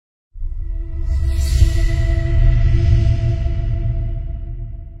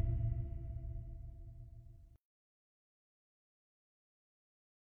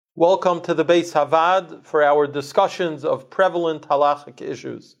Welcome to the Beis Havad for our discussions of prevalent halachic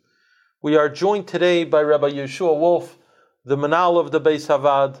issues. We are joined today by Rabbi Yeshua Wolf, the Manal of the Beis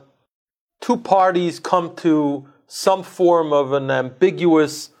Havad. Two parties come to some form of an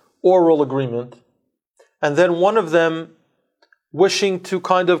ambiguous oral agreement, and then one of them, wishing to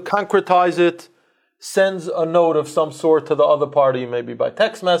kind of concretize it, sends a note of some sort to the other party, maybe by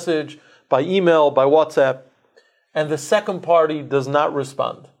text message, by email, by WhatsApp, and the second party does not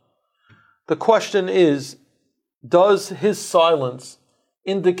respond. The question is, does his silence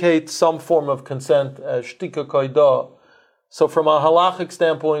indicate some form of consent as shtika kaidah? So from a halachic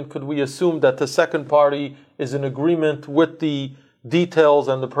standpoint, could we assume that the second party is in agreement with the details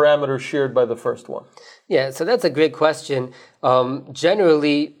and the parameters shared by the first one? Yeah, so that's a great question.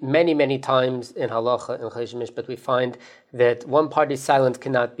 Generally, many times in halacha and Chodesh Mishpat, we find that one party's silence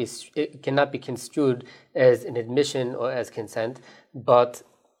cannot be construed as an admission or as consent, but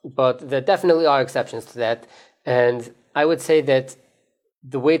there definitely are exceptions to that. And I would say that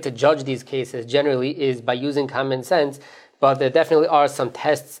the way to judge these cases generally is by using common sense, but there definitely are some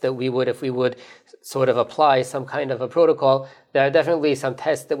tests that if we would sort of apply some kind of a protocol, there are definitely some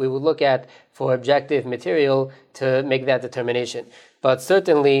tests that we would look at for objective material to make that determination. But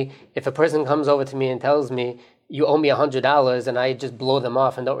certainly, if a person comes over to me and tells me, you owe me $100, and I just blow them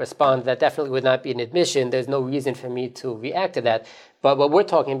off and don't respond, that definitely would not be an admission. There's no reason for me to react to that. But what we're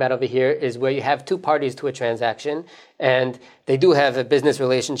talking about over here is where you have two parties to a transaction, and they do have a business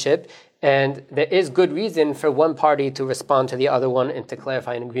relationship, and there is good reason for one party to respond to the other one and to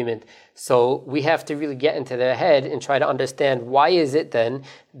clarify an agreement. So we have to really get into their head and try to understand why is it then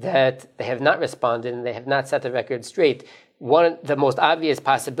that they have not responded and they have not set the record straight. The most obvious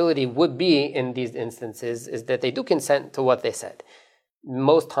possibility would be in these instances is that they do consent to what they said.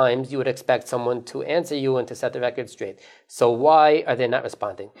 Most times you would expect someone to answer you and to set the record straight. So why are they not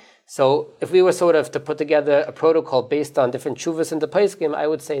responding? So if we were sort of to put together a protocol based on different tshuvas in the poskim, I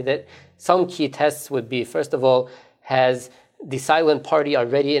would say that some key tests would be, first of all, has the silent party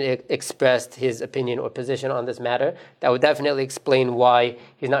already expressed his opinion or position on this matter? That would definitely explain why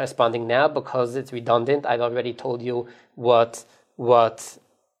he's not responding now, because it's redundant. I've already told you what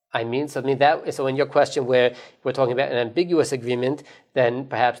I mean. So in your question where we're talking about an ambiguous agreement, then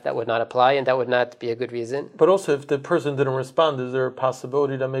perhaps that would not apply and that would not be a good reason. But also, if the person didn't respond, is there a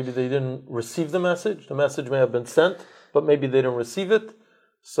possibility that maybe they didn't receive the message? The message may have been sent, but maybe they didn't receive it.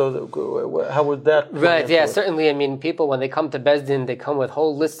 So how would that? Right, yeah, certainly. I mean, people, when they come to Beis Din, they come with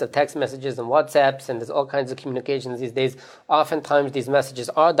whole lists of text messages and WhatsApps, and there's all kinds of communications these days. Oftentimes, these messages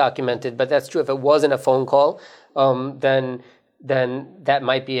are documented, but that's true. If it wasn't a phone call, then that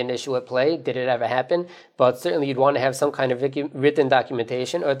might be an issue at play. Did it ever happen? But certainly you'd want to have some kind of written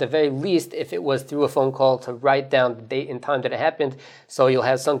documentation, or at the very least, if it was through a phone call, to write down the date and time that it happened, so you'll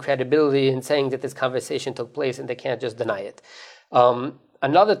have some credibility in saying that this conversation took place and they can't just deny it.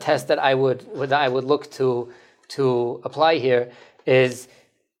 Another test that I would look to apply here is,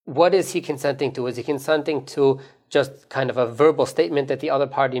 what is he consenting to? Is he consenting to just kind of a verbal statement that the other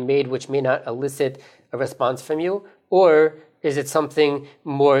party made, which may not elicit a response from you? Or is it something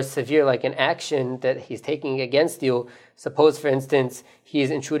more severe, like an action that he's taking against you? Suppose, for instance, he's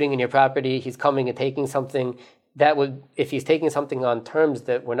intruding in your property, he's coming and taking something. If he's taking something on terms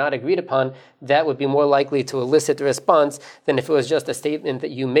that were not agreed upon, that would be more likely to elicit a response than if it was just a statement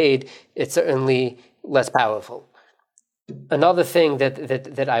that you made. It's certainly less powerful. Another thing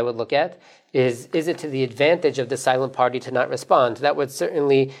that I would look at is it to the advantage of the silent party to not respond? That would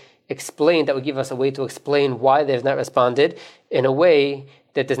certainly that would give us a way to explain why they've not responded in a way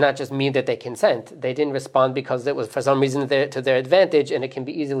that does not just mean that they consent. They didn't respond because it was for some reason to their advantage, and it can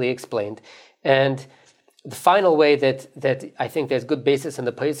be easily explained. And the final way that I think there's good basis in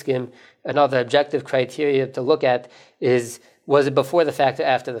the poskim, another objective criteria to look at is, was it before the fact or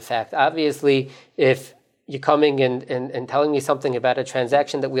after the fact? Obviously, if you're coming and telling me something about a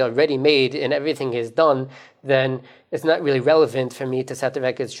transaction that we already made and everything is done, then it's not really relevant for me to set the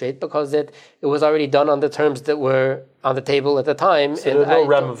record straight, because it was already done on the terms that were on the table at the time. So there are no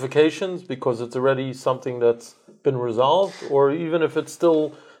ramifications because it's already something that's been resolved, or even if it's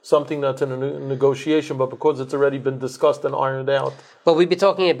still something that's in a negotiation, but because it's already been discussed and ironed out. But we'd be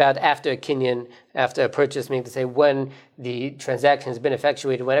talking about after a kinyan, after a purchase, meaning to say when the transaction has been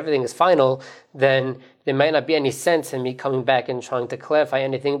effectuated, when everything is final, then there might not be any sense in me coming back and trying to clarify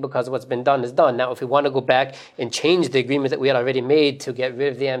anything, because what's been done is done. Now, if we want to go back and change the agreement that we had already made to get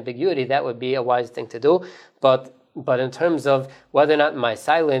rid of the ambiguity, that would be a wise thing to do. But But in terms of whether or not my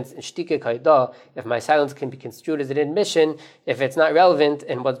silence, if my silence can be construed as an admission, if it's not relevant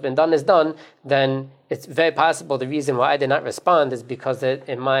and what's been done is done, then it's very possible the reason why I did not respond is because that,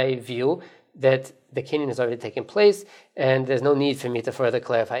 in my view, that the kinyan has already taken place and there's no need for me to further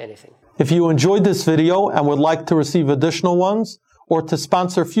clarify anything. If you enjoyed this video and would like to receive additional ones or to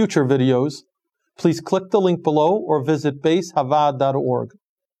sponsor future videos, please click the link below or visit basehavad.org.